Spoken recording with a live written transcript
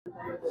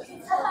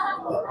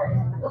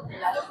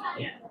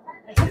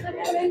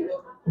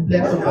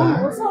Kompleto ba?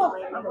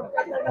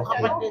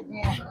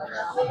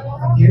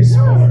 Here's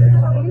more.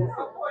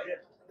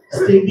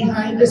 Stay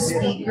behind the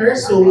speaker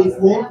so it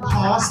won't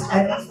cause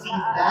any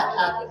feedback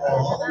at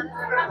all.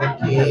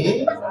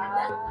 Okay?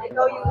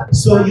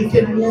 So you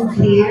can move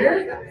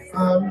here.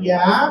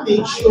 Yeah,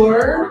 make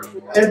sure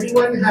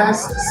everyone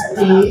has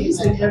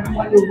space and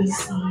everyone will be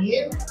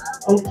seen.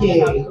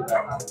 Okay.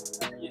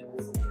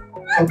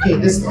 Okay,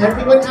 does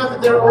everyone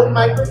have their own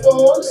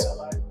microphones?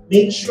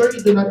 Make sure you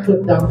do not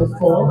put down the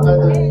phone.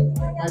 The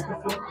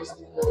microphone is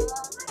in the...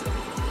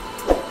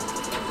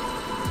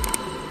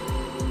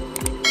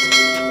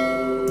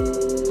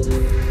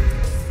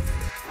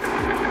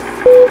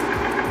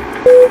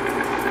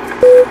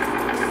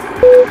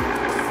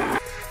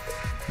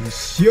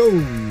 Yo!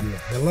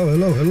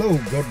 Hello!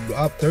 Good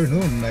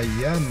afternoon!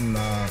 Ayan,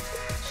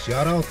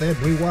 shout out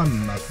everyone!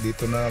 At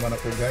dito na naman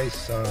ako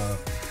guys,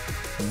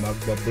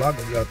 magbablog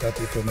at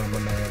ito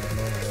naman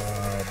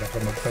baka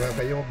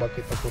magtaka kayo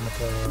bakit ako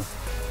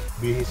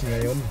nakabihis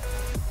ngayon.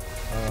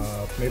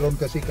 Meron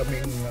kasi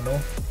kaming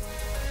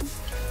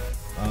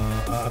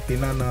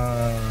aatina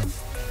na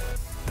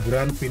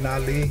grand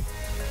finale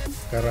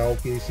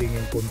karaoke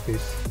singing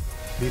contest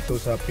dito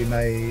sa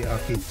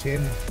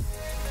Pinaykitchen.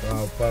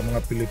 Pa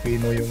mga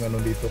Pilipino yung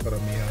dito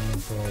karamihan,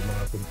 so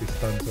mga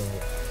contestant. So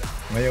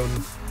ngayon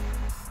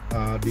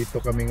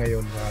dito kami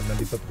ngayon,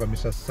 nandito po kami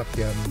sa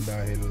sasakyan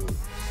dahil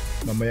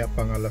mamaya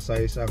pang alas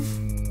 6 ang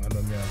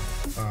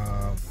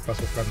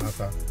pasukan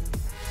ata.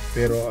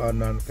 Pero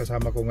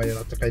kasama ko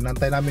ngayon at saka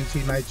inantay namin si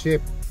Night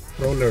Shift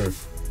Roller.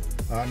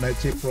 Night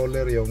Shift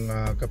Roller yung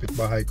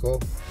kapitbahay ko.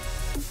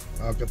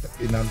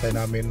 Inantay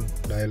namin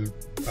dahil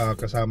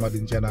kasama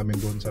din siya namin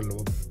doon sa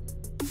loob.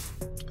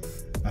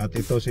 At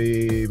ito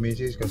si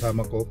Mrs.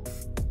 kasama ko.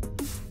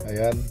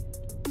 Ayan.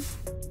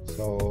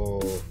 So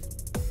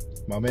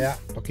mamaya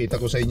pakita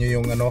ko sa inyo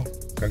yung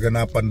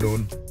kaganapan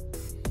doon.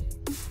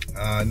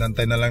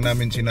 Nantay na lang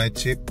namin si Night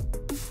Shift.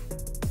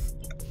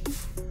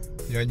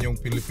 Yan yung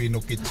Filipino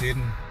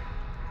kitchen.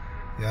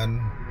 Yan.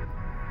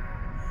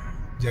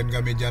 Diyan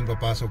kami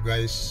papasok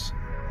guys.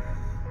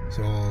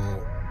 So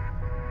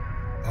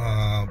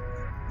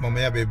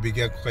mamaya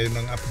bibigyan ko kayo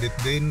ng update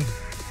din.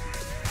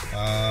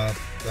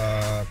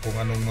 Kung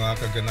anong mga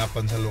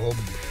kaganapan sa loob.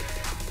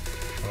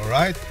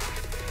 Alright,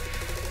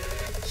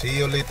 see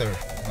you later,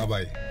 bye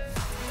bye.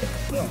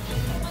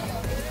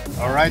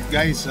 Alright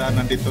guys,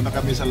 nandito na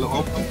kami sa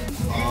loob.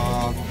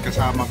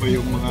 Kasama ko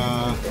yung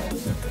mga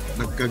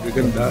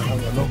nagkagaganda.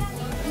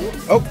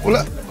 Oh,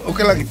 wala,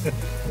 okay lang.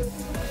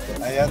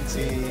 Ayan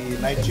si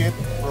Night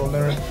Shift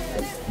Roller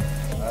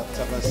at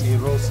saka si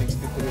Rose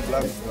 63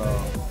 Vlog.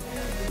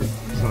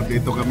 So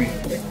dito kami.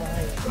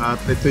 At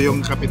ito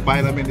yung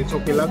kapitbahay namin dito.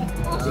 Okay lang?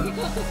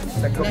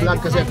 Nagpa-vlog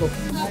kasi ako.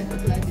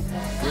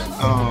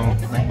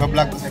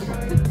 Nagpa-vlog kasi ako.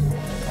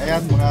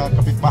 Ayan, mga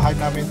kapitbahay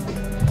namin.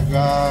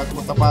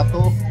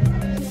 Taga-Cotabato.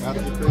 At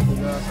ito yung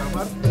mga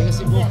Samar.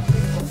 Cebu.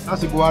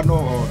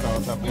 Cebuano.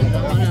 Sabi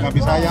nga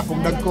Bisaya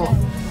kung dagko.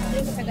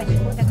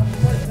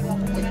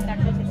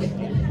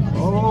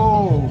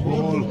 Oh,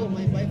 cool.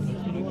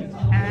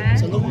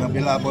 Sa loob ng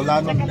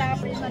Bilabolanon.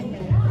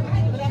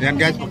 Ayan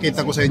guys,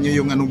 pakita ko sa inyo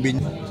yung anong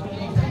binyo.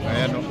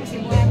 Ayan o.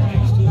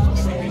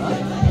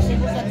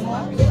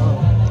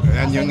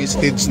 Ayan yung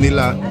stage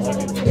nila.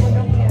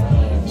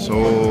 So,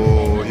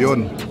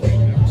 yun.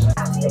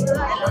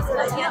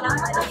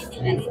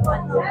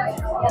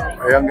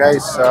 Ayan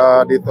guys,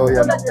 dito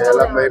yan. Kaya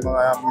lang may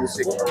mga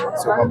music.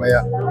 So,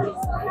 mamaya.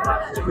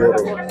 Siguro.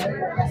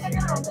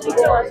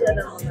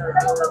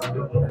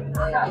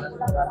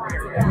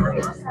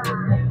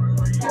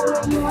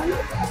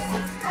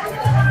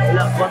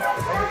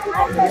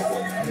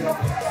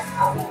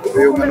 Ito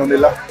yung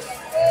nila.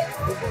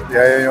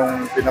 Yan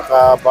yung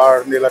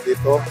pinaka-bar nila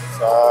dito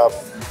sa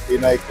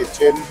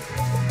Pinaykitchen.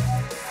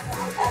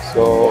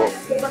 So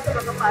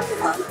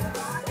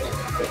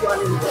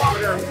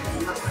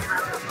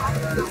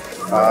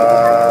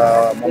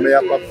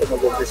mamaya pa ito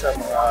mag-umpisa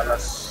mga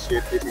alas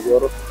 7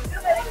 siguro.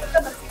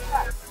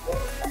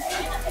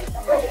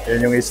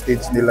 Yan yung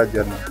stage nila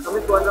dyan.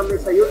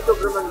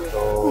 So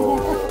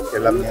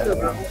kailan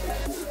yan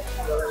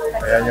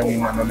ayan yung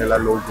nila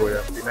logo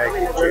yan,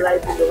 Pinaykitchen.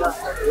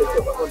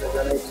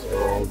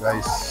 So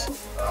guys,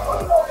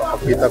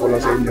 papakita ko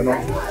lang sa inyo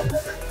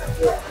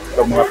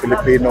ito mga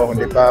Pilipino,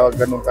 hindi pa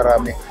ganun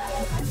karami,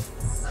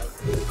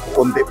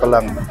 kunti pa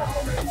lang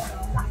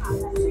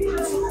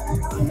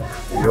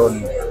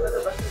yun.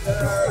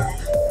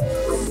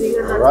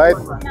 Alright,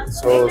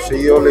 so see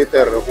you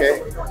later,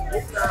 okay?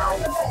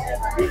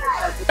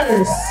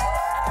 I'm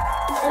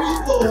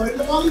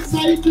all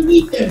excited to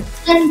meet them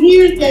and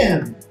hear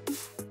them.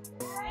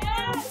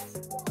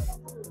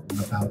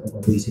 Mga tao ko,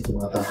 mabwisit yung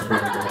mga tao ko.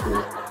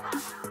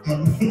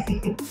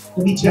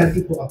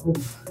 Kumidyante po ako.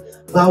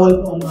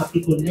 Bawal po ang mga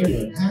pikon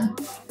ngayon, ha?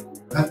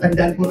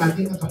 Tandaan po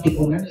natin ang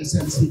kapikungan ay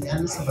isang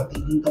sinyal sa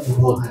matinding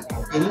kabubuhan,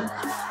 okay?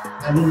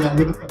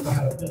 Lalo-lalo na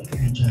pagkaharap ng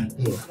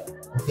kumidyante.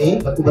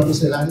 Okay? Bato-bato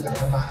sa langit ang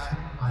kamaan,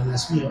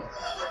 malas nyo.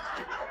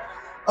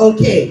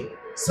 Okay,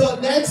 so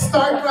let's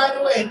start right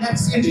away.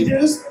 Let's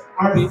introduce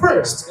our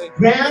first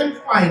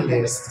grand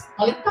finalist.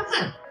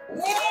 Palakpakan.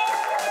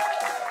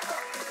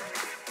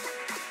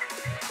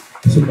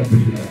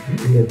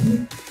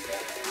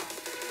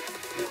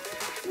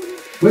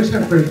 Where's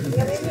our first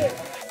contestant?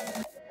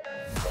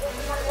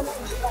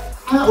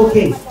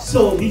 Okay.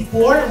 So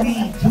before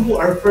we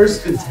do our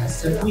first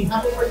contestant, we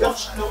have a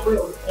production number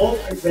of all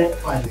our grand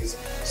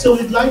finalists. So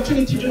we'd like to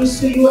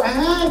introduce to you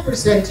and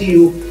present to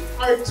you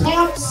our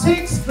top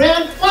 6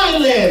 grand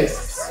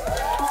finalists.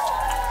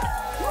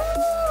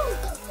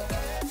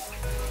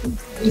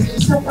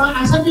 Isa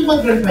pa, asan yung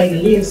mga grand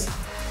finalists?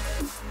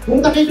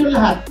 Punta kayo doon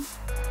lahat.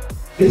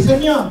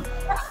 Bilisan nyo.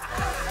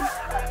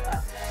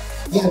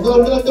 Yeah,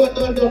 doon.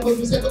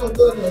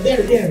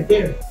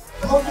 There.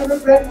 How are the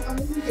grand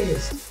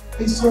finalists?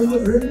 I saw you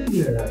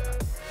earlier.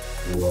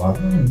 Wow,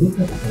 look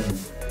at that.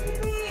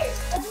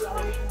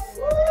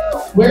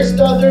 Where's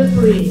the other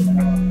 3?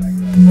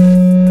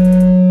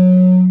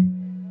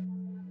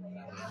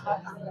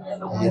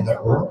 Ayan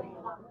ako.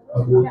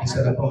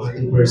 Mag-uupisa na po ang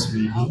ating first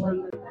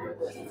meeting.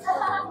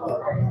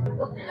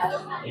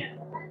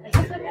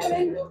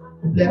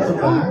 Kompleto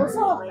ba?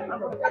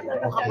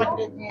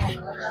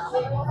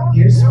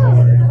 Here's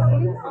more.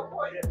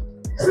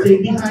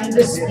 Stay behind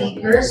the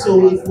speaker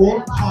so it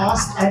won't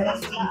cause any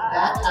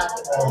feedback at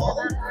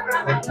all.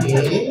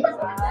 Okay.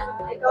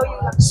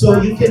 So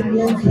you can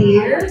move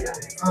here.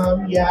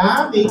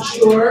 Yeah, make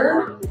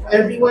sure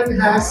everyone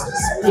has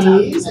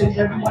space and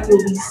everyone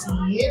will be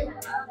seen.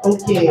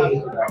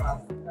 Okay.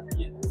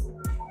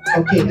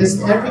 Okay,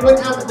 does everyone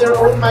have their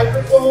own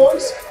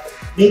microphones?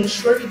 Make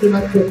sure you do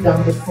not put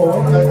down the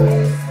phone.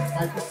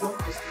 Microphone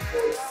just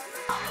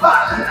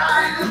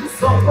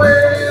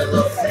somewhere in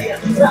the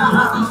same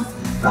town.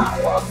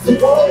 I was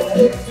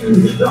supposed to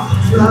be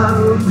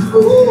doctor.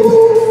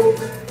 Oh,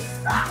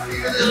 I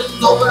didn't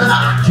know that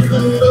I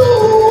could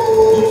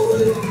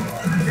know.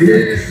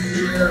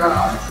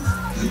 Yeah.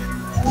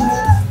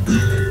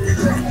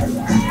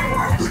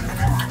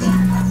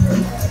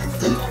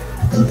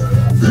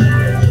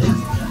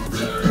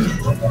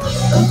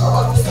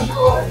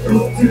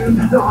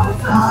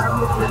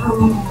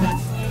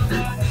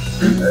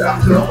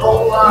 After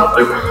all I've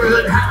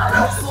learned how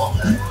to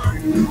fly,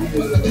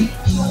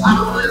 I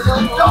really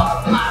don't know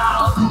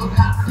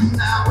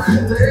now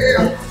and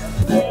then.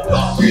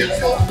 Cause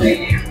it's gonna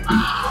be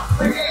my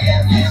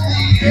friend in the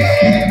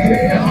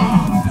air.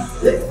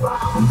 If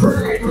I'm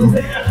afraid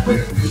that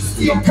we're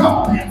still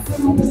coming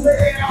through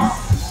there,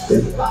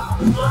 if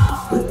I'm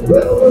not,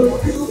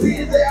 well, you'll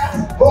be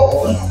there.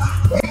 Oh,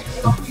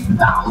 I'll be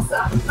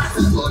bouncing, I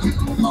just look at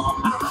you on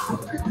my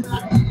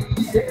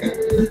yeah.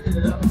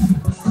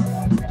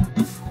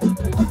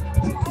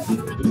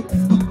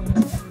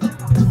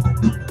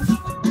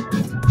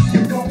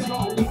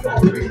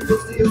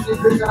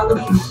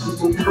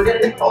 Forget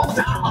it all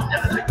down, I'll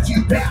never let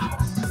you down.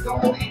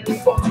 Don't leave me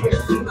for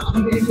tears,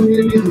 I'm making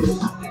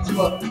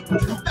you up. If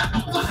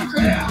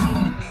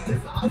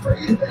I'm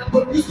afraid that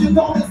we're reaching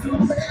on this new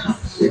man,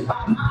 if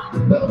I'm out,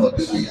 well, we'll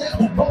do it,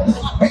 hold my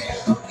hand.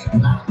 Don't keep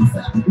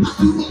myself, I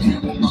do what you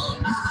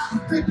want, I'm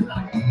creeping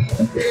like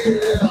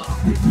yeah.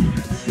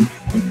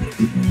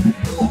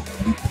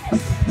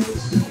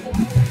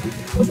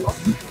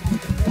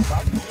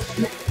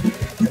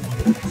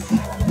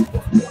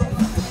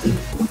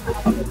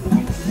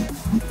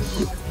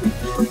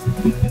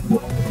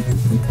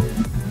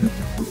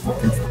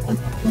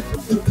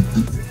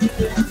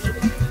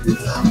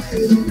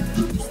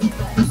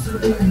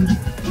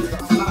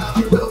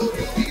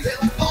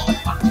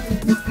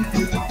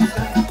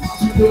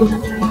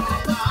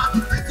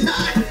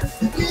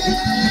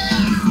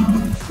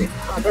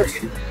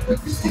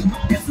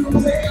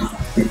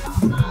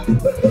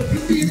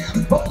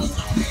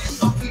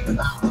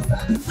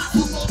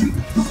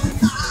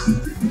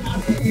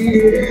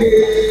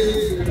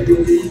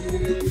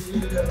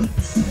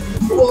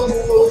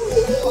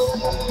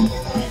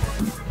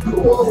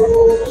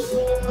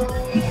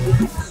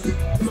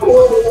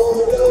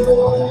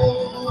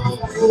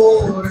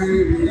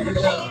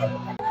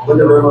 Thank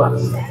you very much.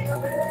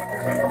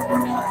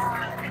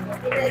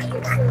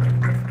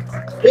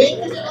 Hey,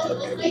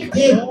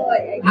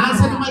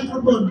 nasa the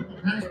microphone.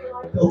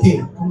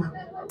 Okay, come on.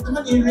 Come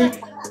on, Eric.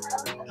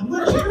 Come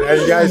on, Eric.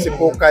 Ayan guys, si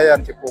Puka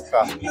yan, si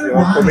Puka.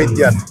 Yung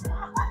comedian.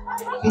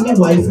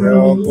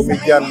 Yung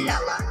comedian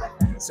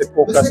si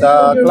Puka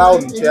sa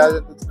clown. Siya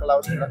sa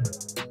clown.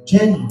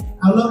 Jenny,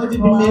 how long have you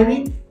been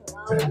married?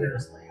 10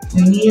 years.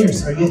 10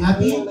 years. Are you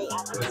happy?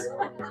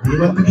 Do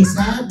you want to be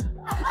sad?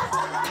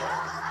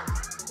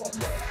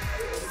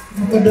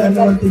 Magandaan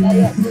naman ito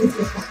niya.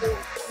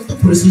 Ito,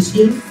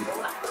 precision.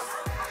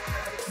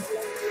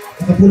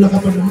 Nakapula ka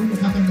pa naman,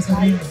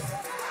 makakanasabi.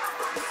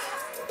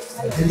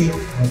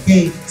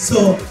 Okay,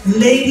 so,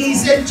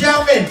 ladies and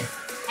gentlemen,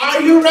 are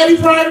you ready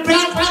for our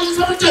grand finals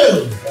number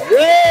 2?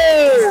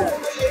 Yeah!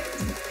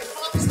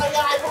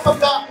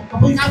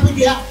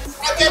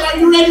 Again, are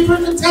you ready for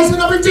contestant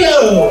number 2?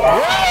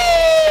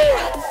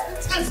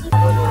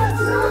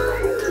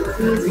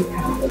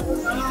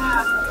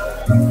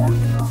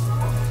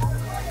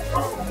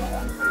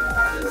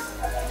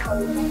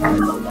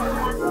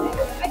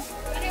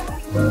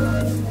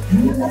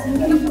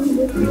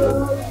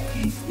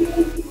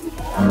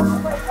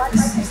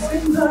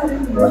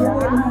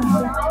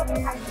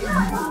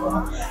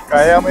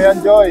 Kaya mo yan,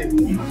 Joy.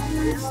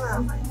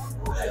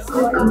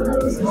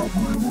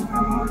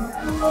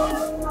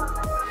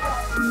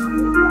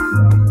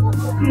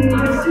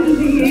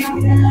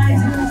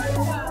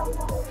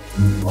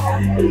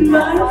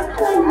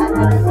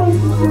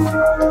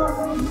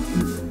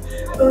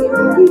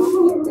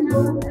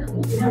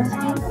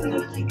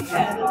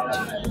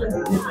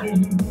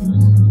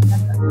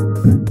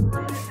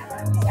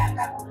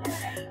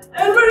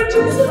 And we're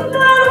just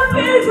another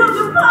piece of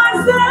the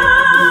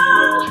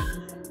puzzle,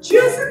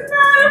 just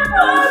another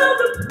part of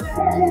the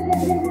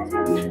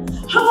plan.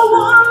 How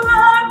one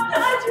life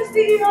touches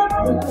the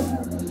other.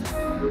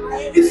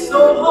 It's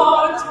so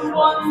hard to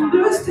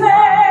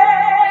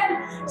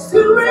understand.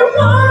 Still we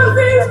want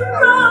this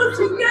world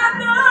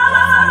together.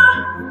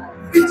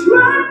 We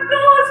try to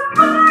go as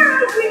far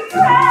as we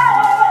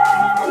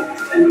can,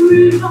 and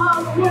we are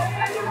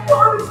waiting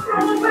for this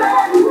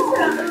moment.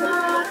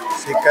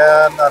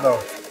 Sikan, ano?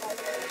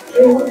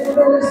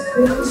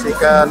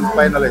 Sikan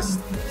finalist.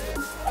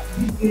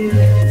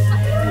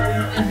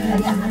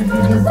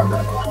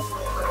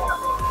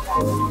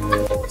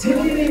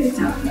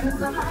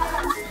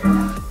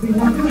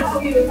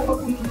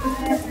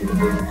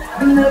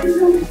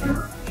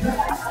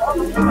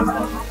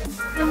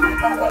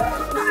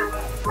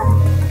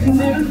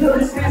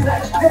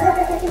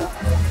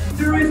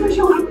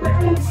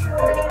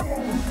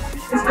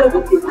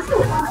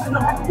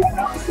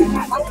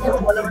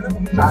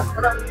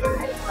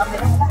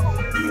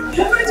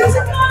 Just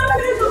another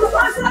piece of the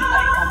puzzle,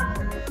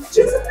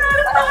 just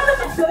another part of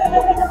the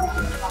plan.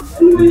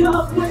 We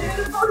are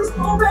waiting for this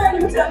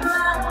moment in time.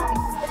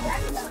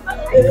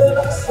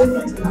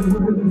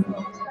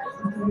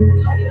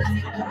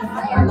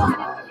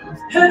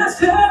 And I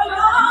said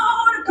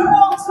alone, the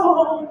girl's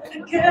home,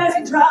 and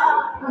getting dry.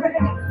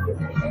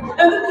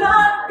 And the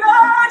night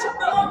got your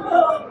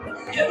number,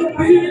 and the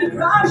wind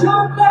cries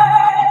your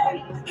name.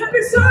 And we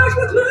search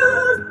for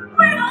clues,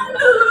 we don't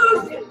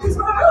lose, cause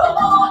we're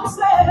all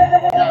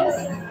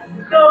safe.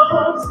 The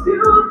hope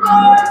still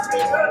burns,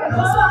 return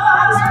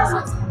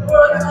us,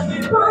 we're the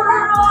keeper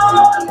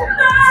of the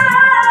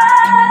night.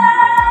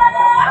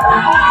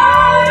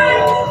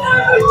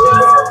 And we're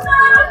just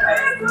another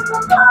piece of the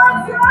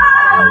puzzle,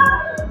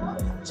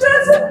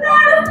 just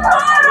another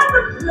part of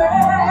the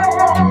plan.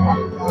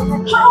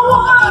 How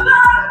one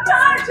life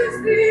touches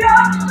the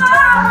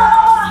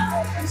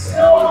other. It's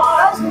so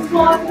hard to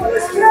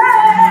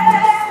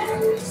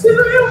understand. So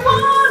we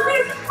want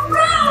this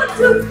world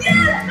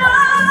together.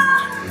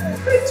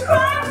 We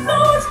try so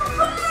as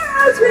far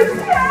as we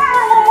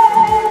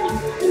can,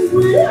 and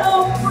we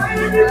are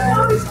waiting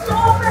for this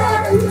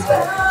moment in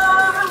time.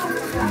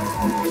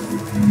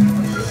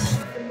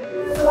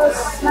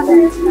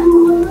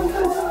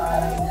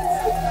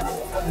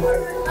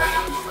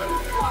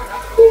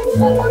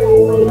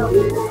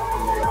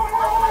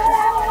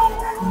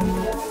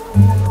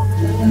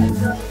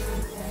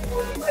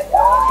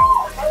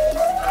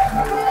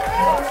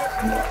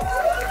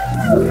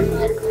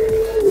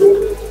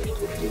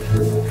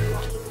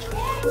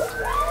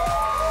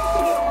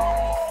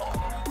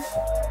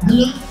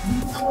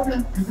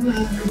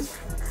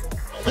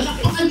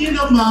 Palakpakan niyo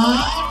naman!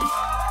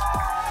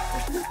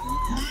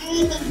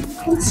 Ay,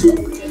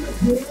 nag-consume niyo na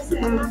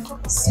po.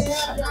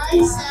 Sam, hi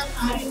Sam,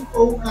 I'm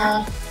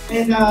Oka.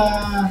 And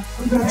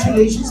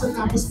congratulations sa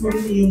tapos mo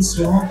rin yung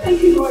song.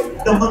 Thank you, Lord.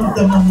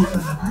 Damang-damang mo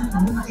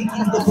talaga, no?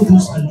 Nakikinig ako doon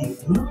sa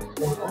libro.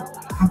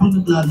 Habang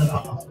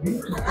naglalaba ako.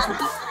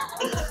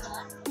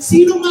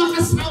 Sino mga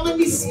kasama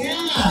ni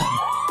Sam?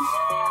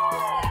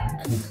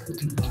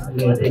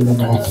 Yung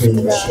mga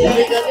friends.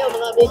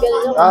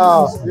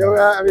 Yung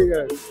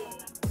amiga.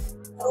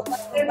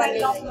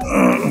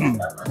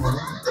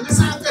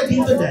 Taga-saan ka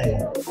dito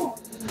dahil?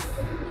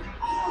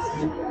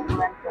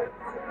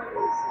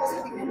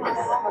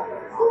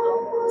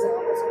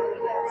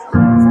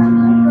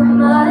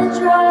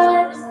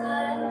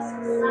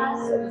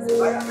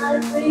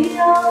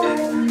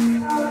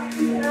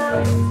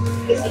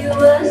 You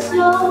were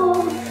so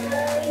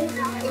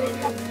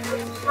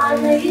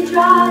finally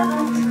drive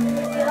to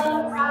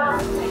your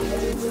house.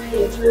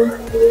 You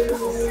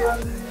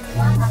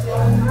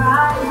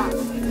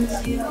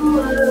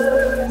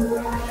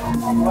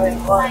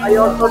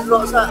ayaw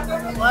tudlo sa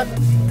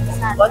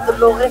buat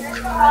tudlo eh.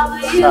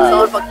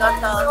 Sa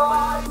pagkanta.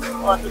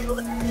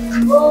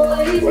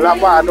 Wala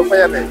pa, ano pa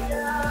yan eh.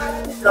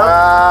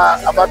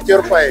 Amateur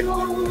pa eh.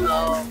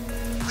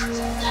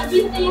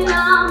 Everything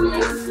I'm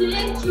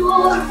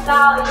insecure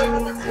about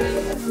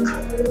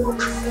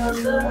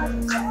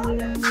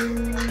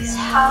is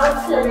how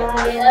could I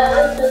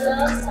ever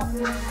love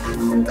someone?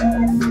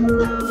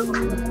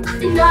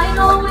 And I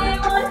know we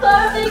weren't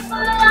perfect,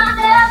 but I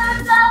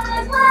never felt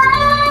this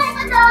way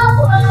with no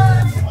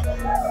one.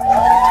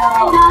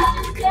 And I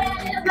just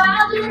can't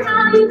imagine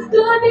how you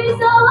could be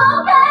so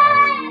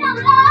okay.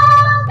 I'm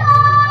lost,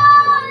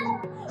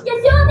 God. Yes,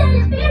 you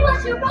didn't mean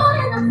what you wrote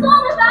in the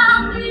song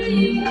about me.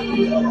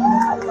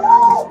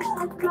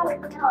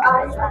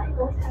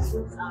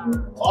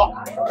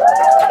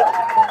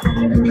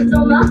 So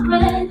my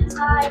friends,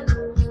 I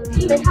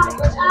even how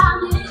much I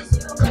miss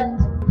you, but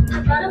I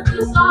kind of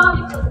feel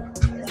sorry for them,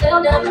 'cause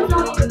they'll never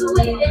know you the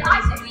way that I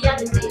see the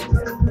other day.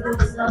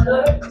 The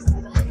suburbs,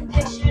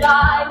 pictured I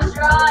was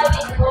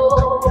driving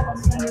home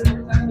to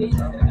you.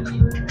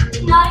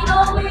 And I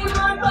know we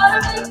weren't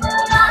perfect,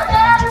 but I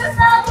never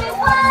felt this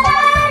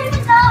way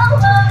with no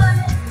one.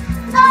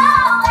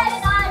 Oh,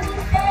 and I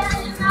just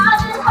can't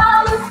imagine how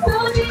you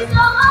could be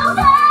so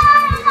okay.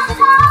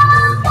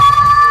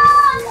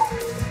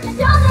 And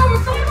you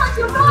didn't say what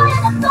you wrote in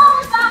the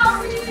song about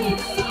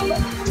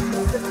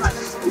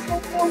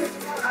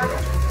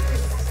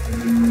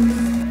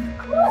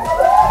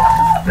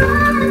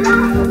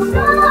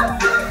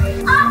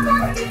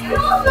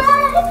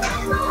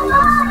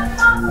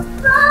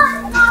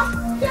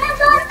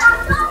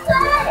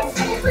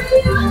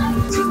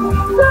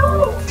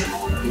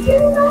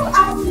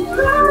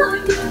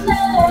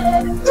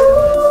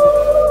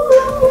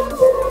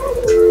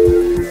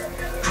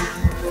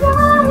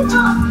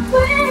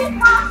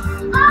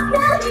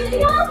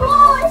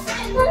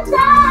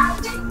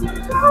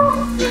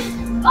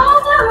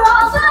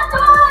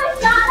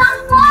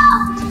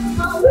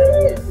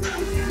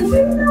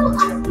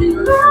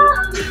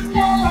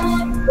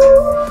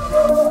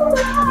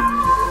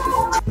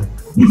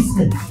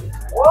Listen.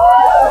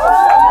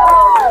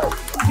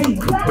 Hey,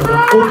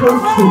 open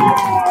to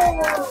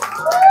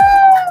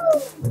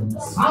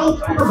south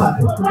to the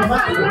bottom,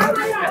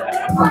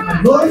 from the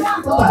north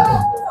to the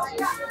bottom.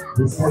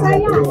 Listen.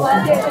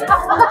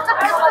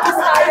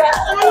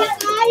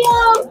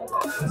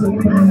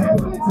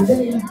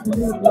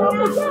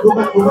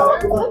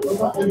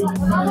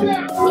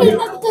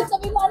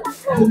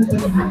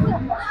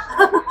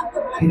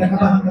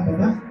 Kinakabahan ka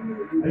ba?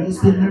 Are you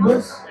still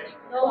nervous?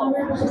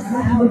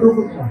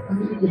 Madukot ka.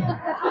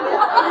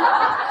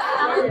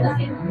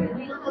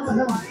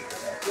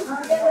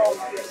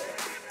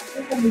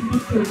 May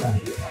picture ka.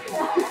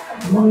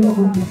 Mga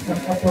naguntis ka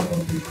kapag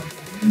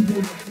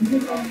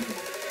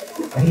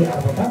kahiya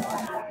ka ba?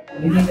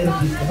 Hindi na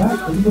nervous ka ba?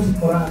 Hindi mo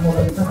siguraan mo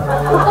ka ito.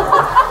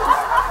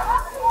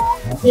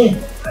 Okay.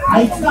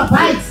 Heights na,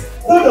 heights!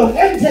 Tulong,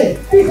 MJ!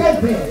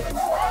 PKP!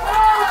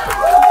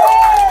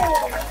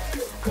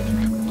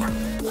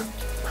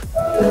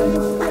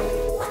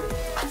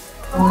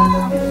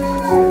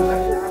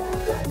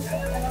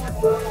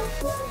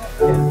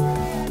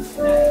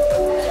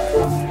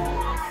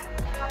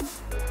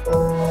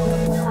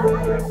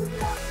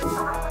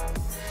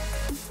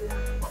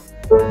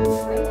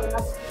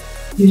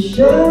 You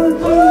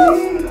should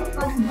believe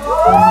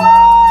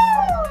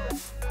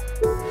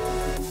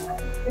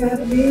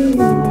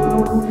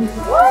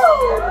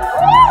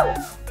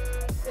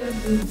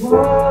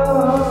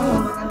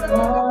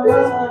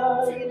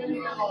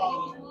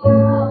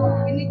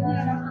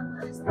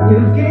you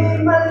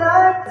gave my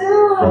life to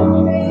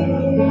me.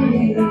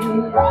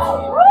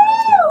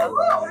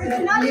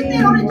 Originality,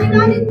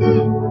 originality.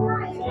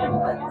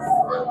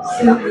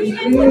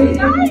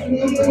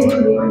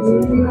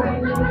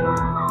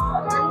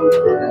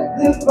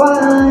 The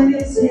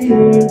finest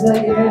years I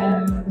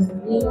am.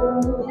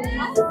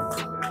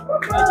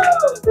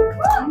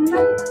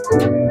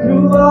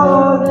 Through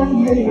all the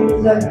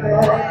years I've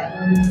had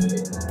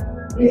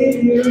with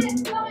you,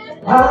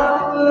 I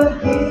would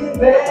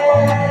give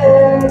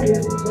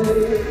everything.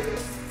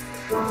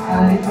 I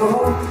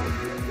know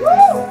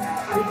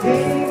I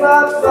gave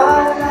up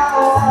my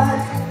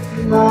life,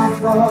 my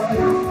heart,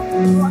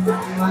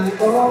 my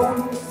home.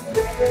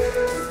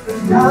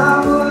 I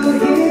would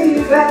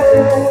give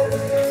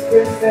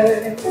everything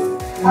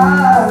I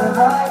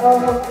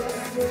own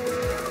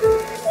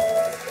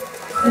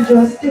to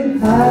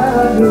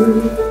justify you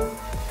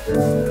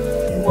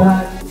and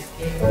what you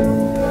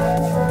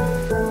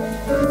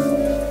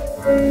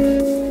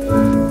gave.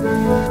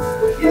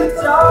 You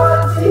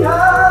taught me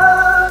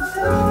how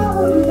to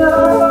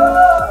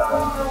love.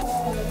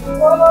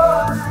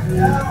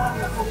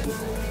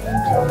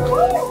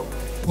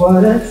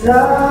 What a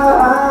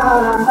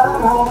time.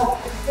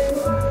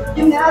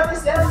 You never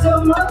said so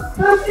much,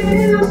 but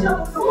you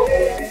showed the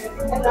way.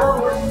 And I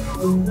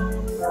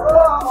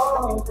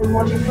from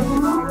what you do,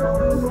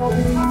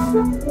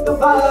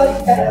 nobody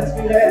has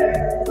me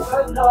there,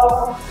 but no.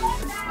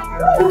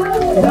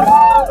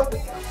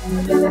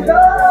 Just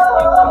go,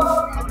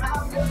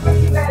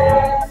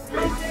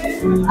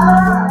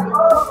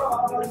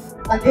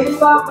 I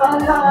gave up my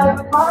life,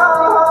 my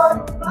heart,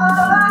 my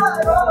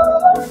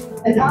own,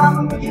 and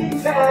I'm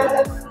giving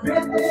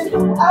everything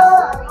I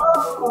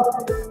own.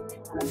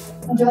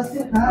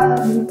 Justify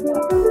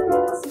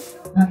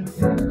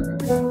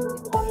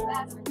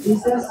is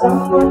there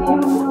someone you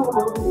know,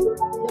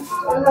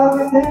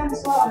 loving them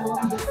so,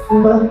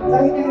 but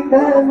taking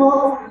them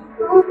all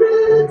for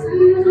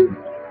granted?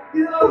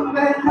 You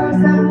may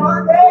understand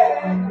one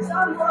day,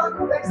 someone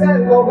who takes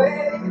them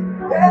away,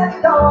 and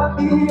you don't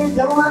need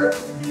the one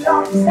you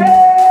don't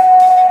say.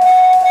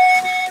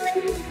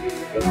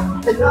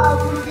 And I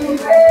will be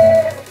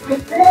there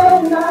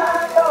within I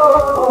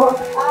know.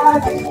 I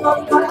give up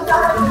my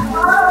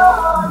life.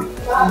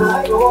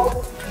 Wow!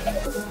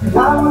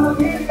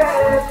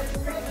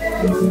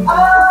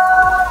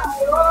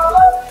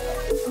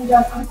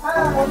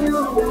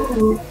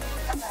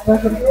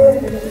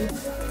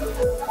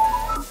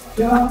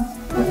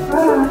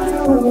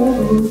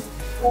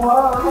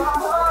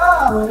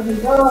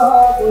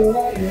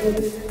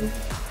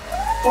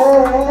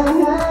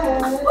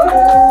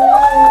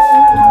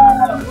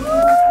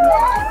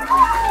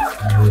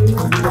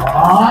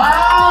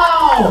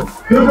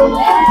 Dudong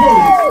MJ!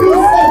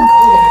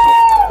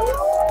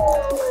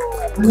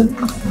 Alam mo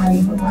yung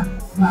style mo,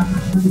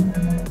 makakasalit ka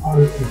ng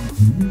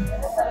R&B?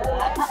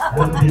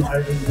 Alam mo yung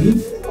R&B?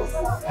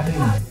 Ano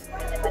yun?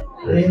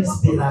 Renz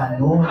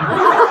Pirano.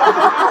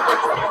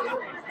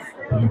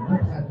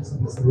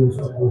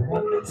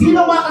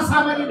 Sino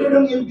makasama ni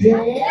Dudong MJ?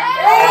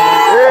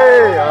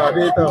 Hey!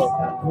 Dito.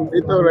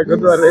 Dito,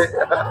 nagkundwari.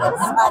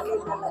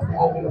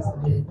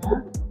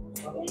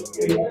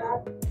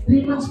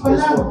 3 months pa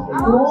lang.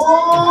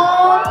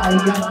 Oh!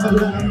 Ayan pa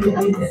lang ang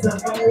bigay sa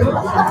kayo.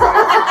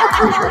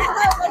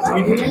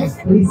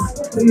 Yes,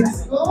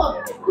 Prisco.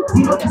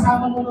 Sino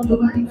kasama mo nung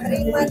dumating ka na?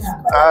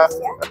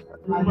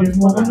 Mother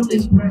mo, anong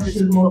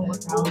impression mo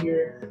at how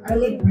your,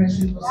 anong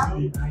impression mo sa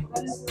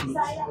United States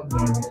of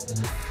America?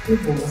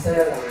 Ito,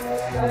 masaya lang.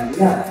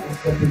 Yeah,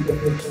 it's a big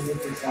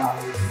opportunity sa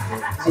akin.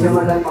 Sino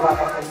man lang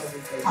makakapunta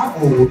dito.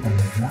 Oo,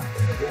 talaga.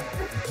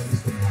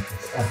 Gusto mo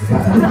sa diba?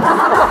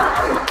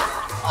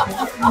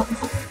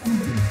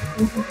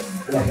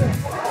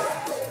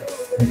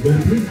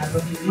 Girlfriend, ano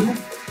nila?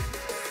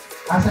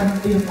 Asan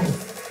ang tiyo mo?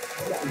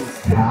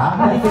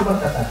 Hindi ko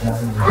magtatagal.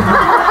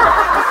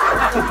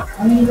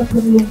 Ang hirap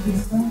ng long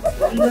distance.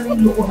 Hindi na rin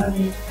lukuhan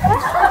eh.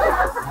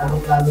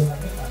 Lalo-lalo na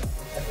kita.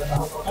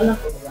 Nagtrabaho ko, alam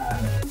ko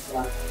mag-aaral.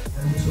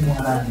 Ano gusto mong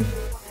aralin?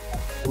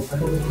 Kung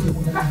ano gusto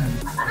mong ganahan?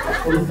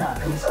 Kung ka,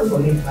 gusto mo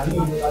rin kami.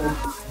 Gusto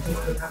mo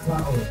nagkakwa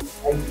ko.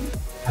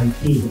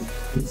 IT.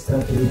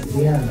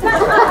 Extraterrestrial.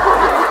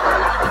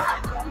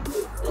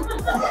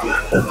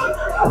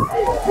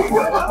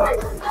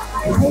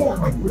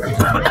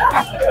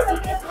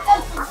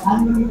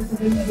 Ano yung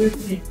nasabi ng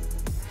birthday?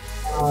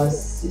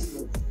 6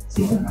 months.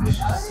 Sino ba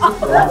siya?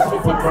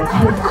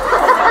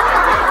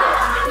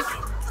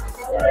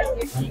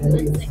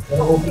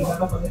 Pero okay ka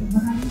pa pag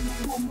maraming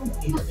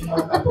dito yung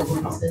mga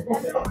kapag-umpisa ko.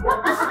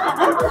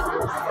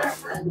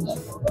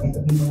 Dito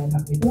yung mga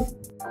anak nito.